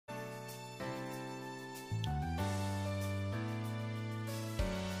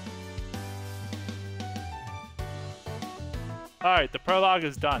Alright, the prologue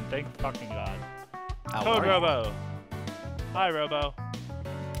is done. Thank fucking God. Code Robo. Hi, Robo.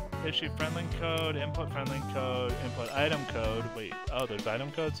 Issue friendly code, input friendly code, input item code. Wait, oh, there's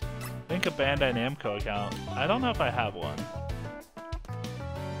item codes? Link a Bandai Namco account. I don't know if I have one.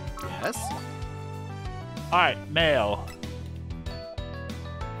 Yes? Alright, mail.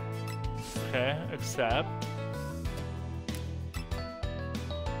 Okay, accept.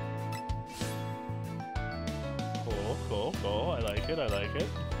 Cool, cool, cool. I like it, I like it.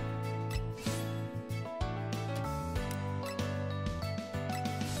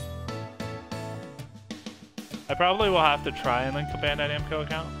 I probably will have to try and link a Bandai Namco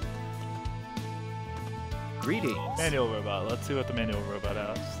account. Greetings. Manual robot. Let's see what the manual robot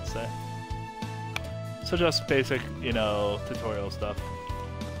has to say. So just basic, you know, tutorial stuff.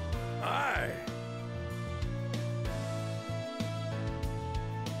 Hi.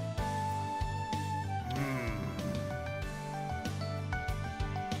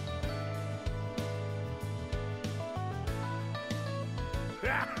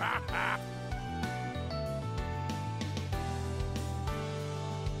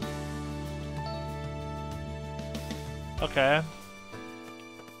 Okay.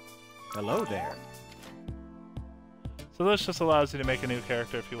 Hello there. So this just allows you to make a new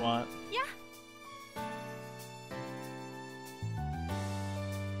character if you want. Yeah.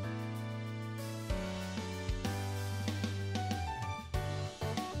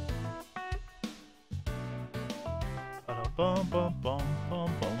 Boom, boom, boom,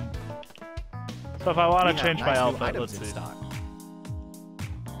 boom, boom. So if I want to change my outfit, let's see.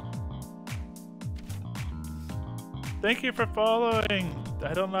 Thank you for following.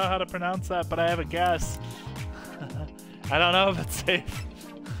 I don't know how to pronounce that, but I have a guess. I don't know if it's safe.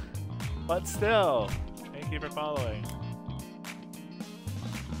 But still, thank you for following.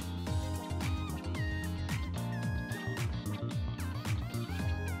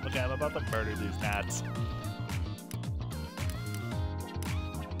 Okay, I'm about to murder these gnats.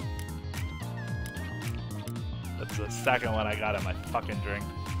 That's the second one I got in my fucking drink.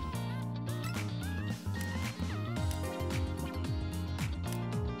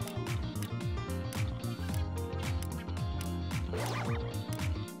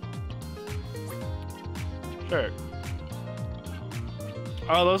 Sure.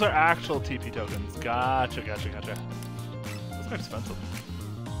 Oh, those are actual TP tokens. Gotcha, gotcha, gotcha. Those are expensive.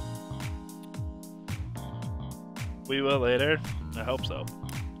 We will later? I hope so.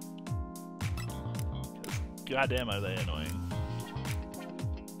 Goddamn, are they annoying.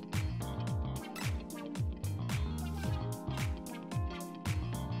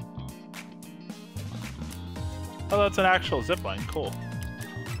 Oh, that's an actual zipline. Cool.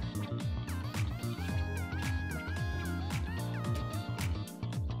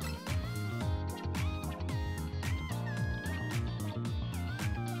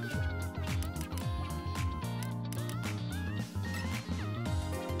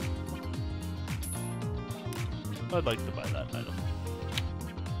 I'd like to buy that item.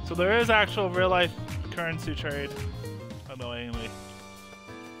 So there is actual real-life currency trade, annoyingly.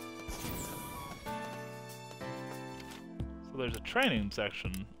 So there's a training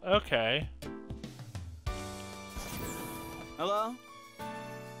section. Okay. Hello?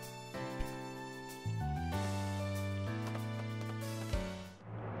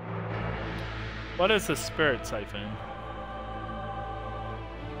 What is the spirit siphon?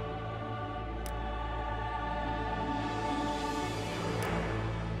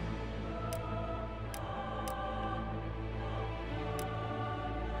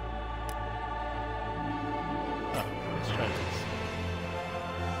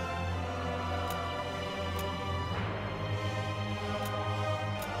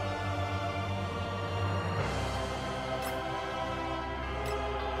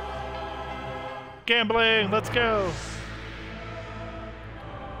 Gambling, let's go.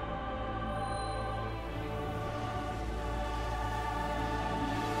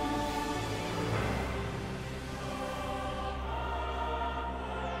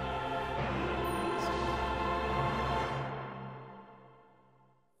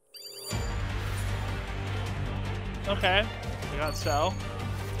 Okay, we got Cell.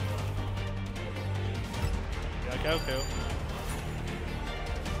 We got Goku.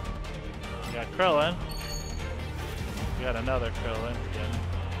 We got Krillin. We got another Krillin again.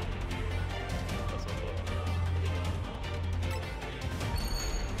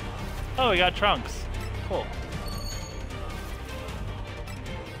 Oh, we got Trunks. Cool.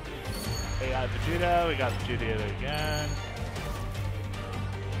 We got Vegeta. We got Vegeta again.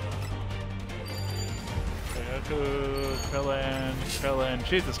 Goku, Krillin, Krillin.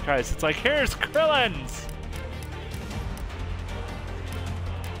 Jesus Christ! It's like here's Krillin's.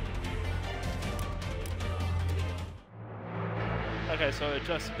 Okay, so it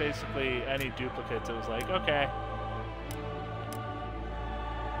just basically any duplicates. It was like, okay.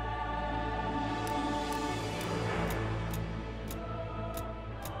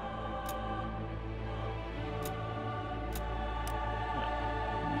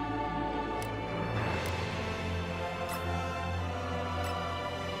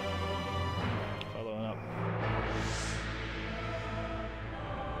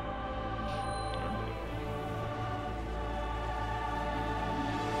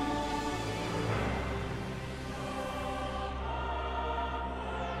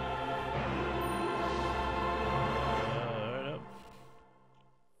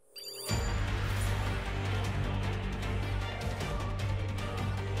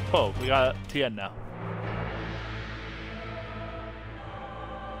 Oh, we got Tien now.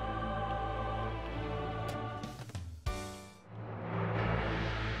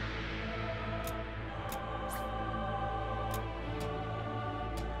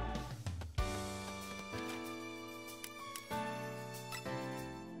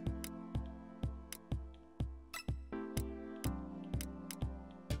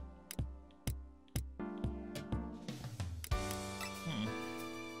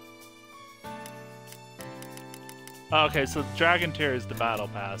 Okay, so Dragon Tier is the battle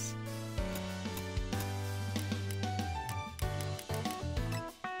pass.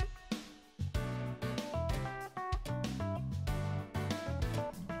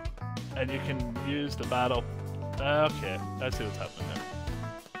 And you can use the battle. Okay, I see what's happening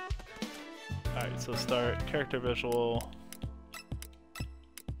there. Alright, so start character visual.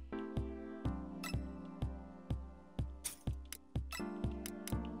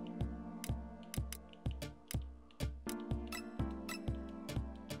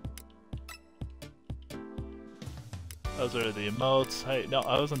 Those are the emotes. Hey, no,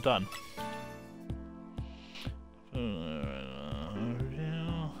 I wasn't done.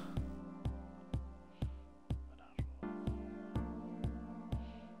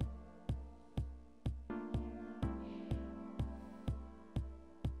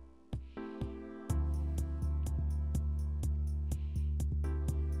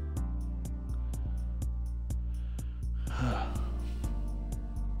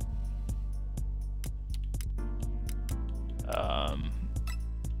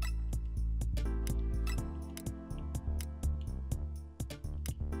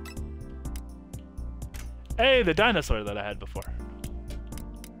 Hey, the dinosaur that I had before.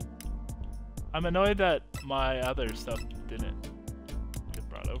 I'm annoyed that my other stuff didn't get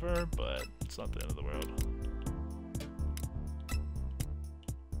brought over, but it's not the end of the world.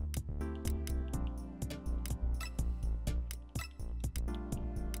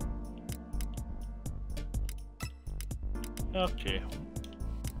 Okay.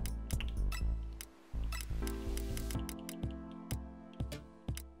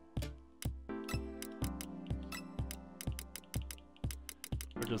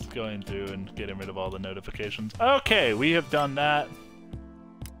 Just going through and getting rid of all the notifications. Okay, we have done that.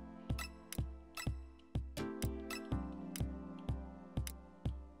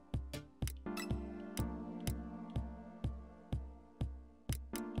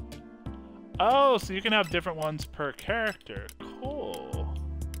 Oh, so you can have different ones per character. Cool.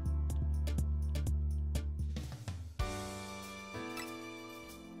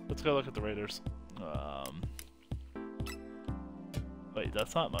 Let's go look at the Raiders. Wait,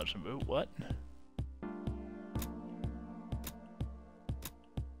 that's not Majin Buu. What?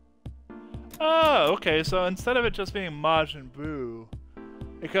 Oh, okay, so instead of it just being Majin Buu,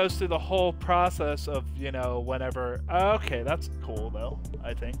 it goes through the whole process of, you know, whenever... Okay, that's cool, though,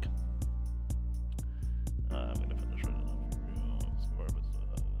 I think. I'm gonna finish right now.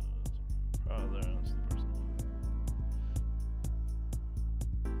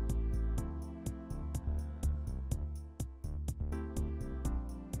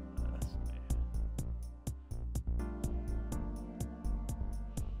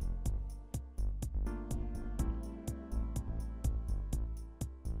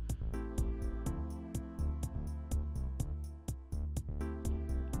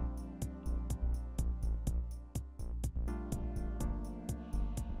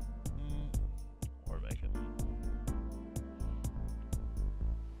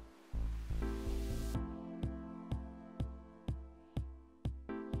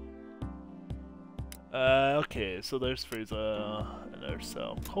 Okay, so there's Frieza and there's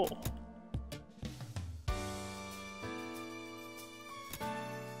Cell. Cool.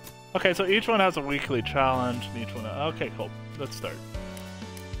 Okay, so each one has a weekly challenge, and each one... Okay, cool. Let's start.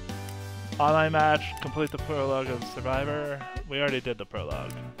 Online match, complete the prologue of Survivor. We already did the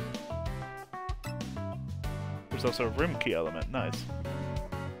prologue. there's also a room key element. Nice.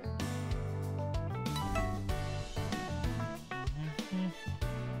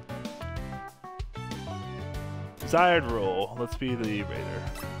 Desired role. Let's be the raider.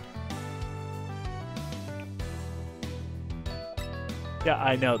 Yeah,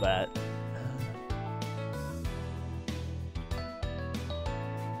 I know that.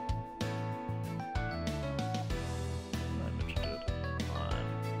 I'm interested on.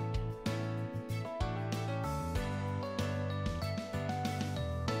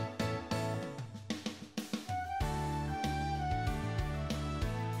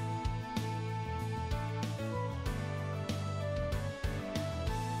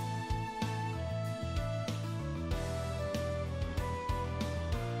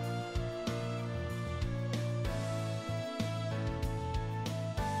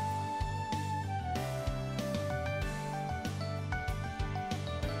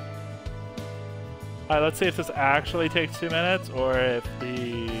 Alright, let's see if this actually takes 2 minutes or if the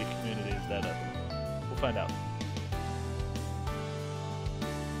community is dead. We'll find out.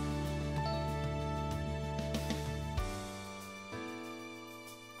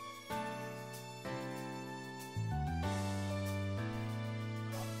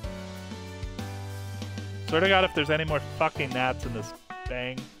 Swear to God, if there's any more fucking gnats in this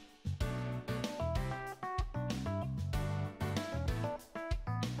thing.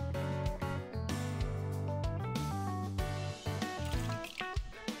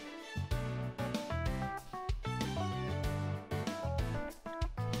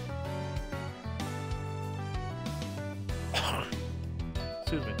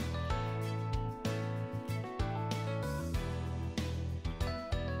 Excuse me.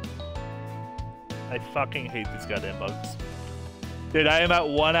 I fucking hate these goddamn bugs. Dude, I am at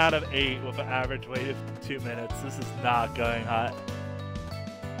 1 out of 8 with an average wait of 2 minutes. This is not going hot.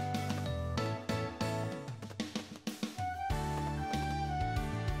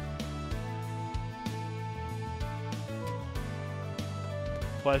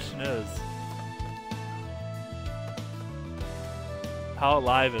 Question is, how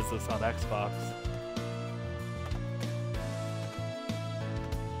live is this on Xbox?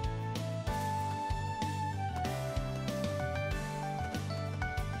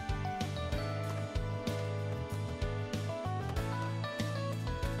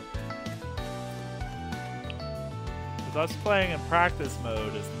 Because us playing in practice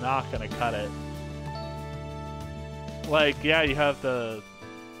mode is not gonna cut it. Like, yeah, you have the...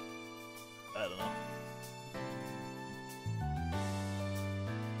 I don't know.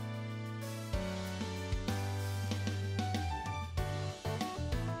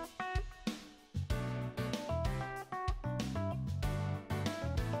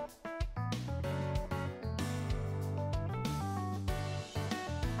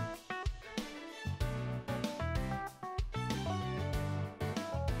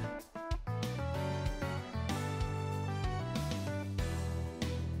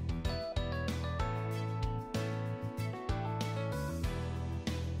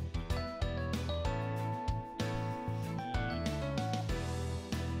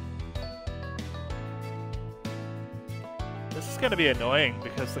 This is going to be annoying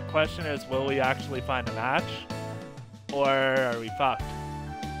because the question is, will we actually find a match? Or are we fucked?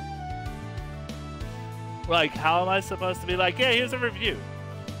 Like, how am I supposed to be like, yeah, here's a review?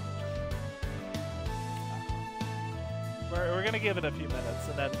 We're going to give it a few minutes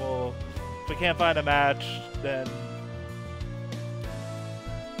and then we'll, if we can't find a match, then...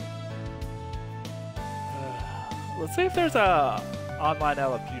 let's see if there's a online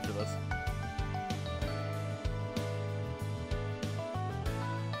LFG for this.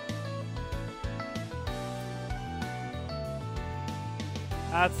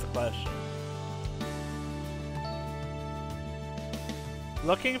 That's the question.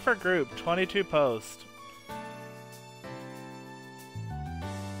 Looking for group, 22 posts.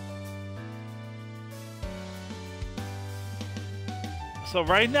 So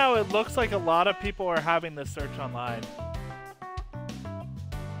right now it looks like a lot of people are having this search online.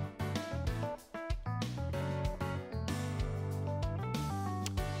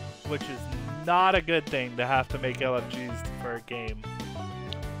 Which is not a good thing to have to make LFGs for a game.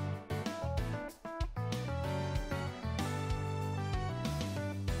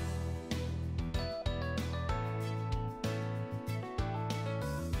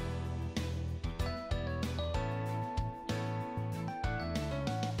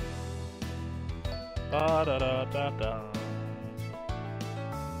 Da da da da da.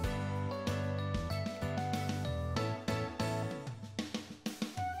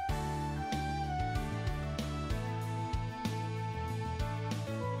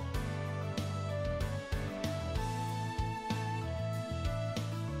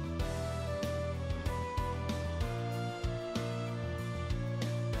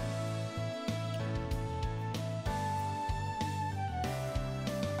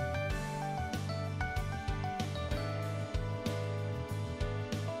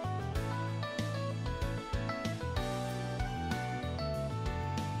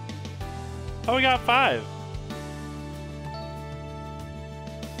 Oh, we got 5.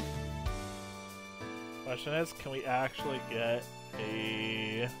 Question is, can we actually get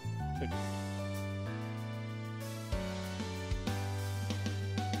a...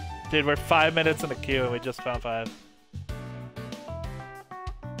 Dude, we're 5 minutes in the queue and we just found 5.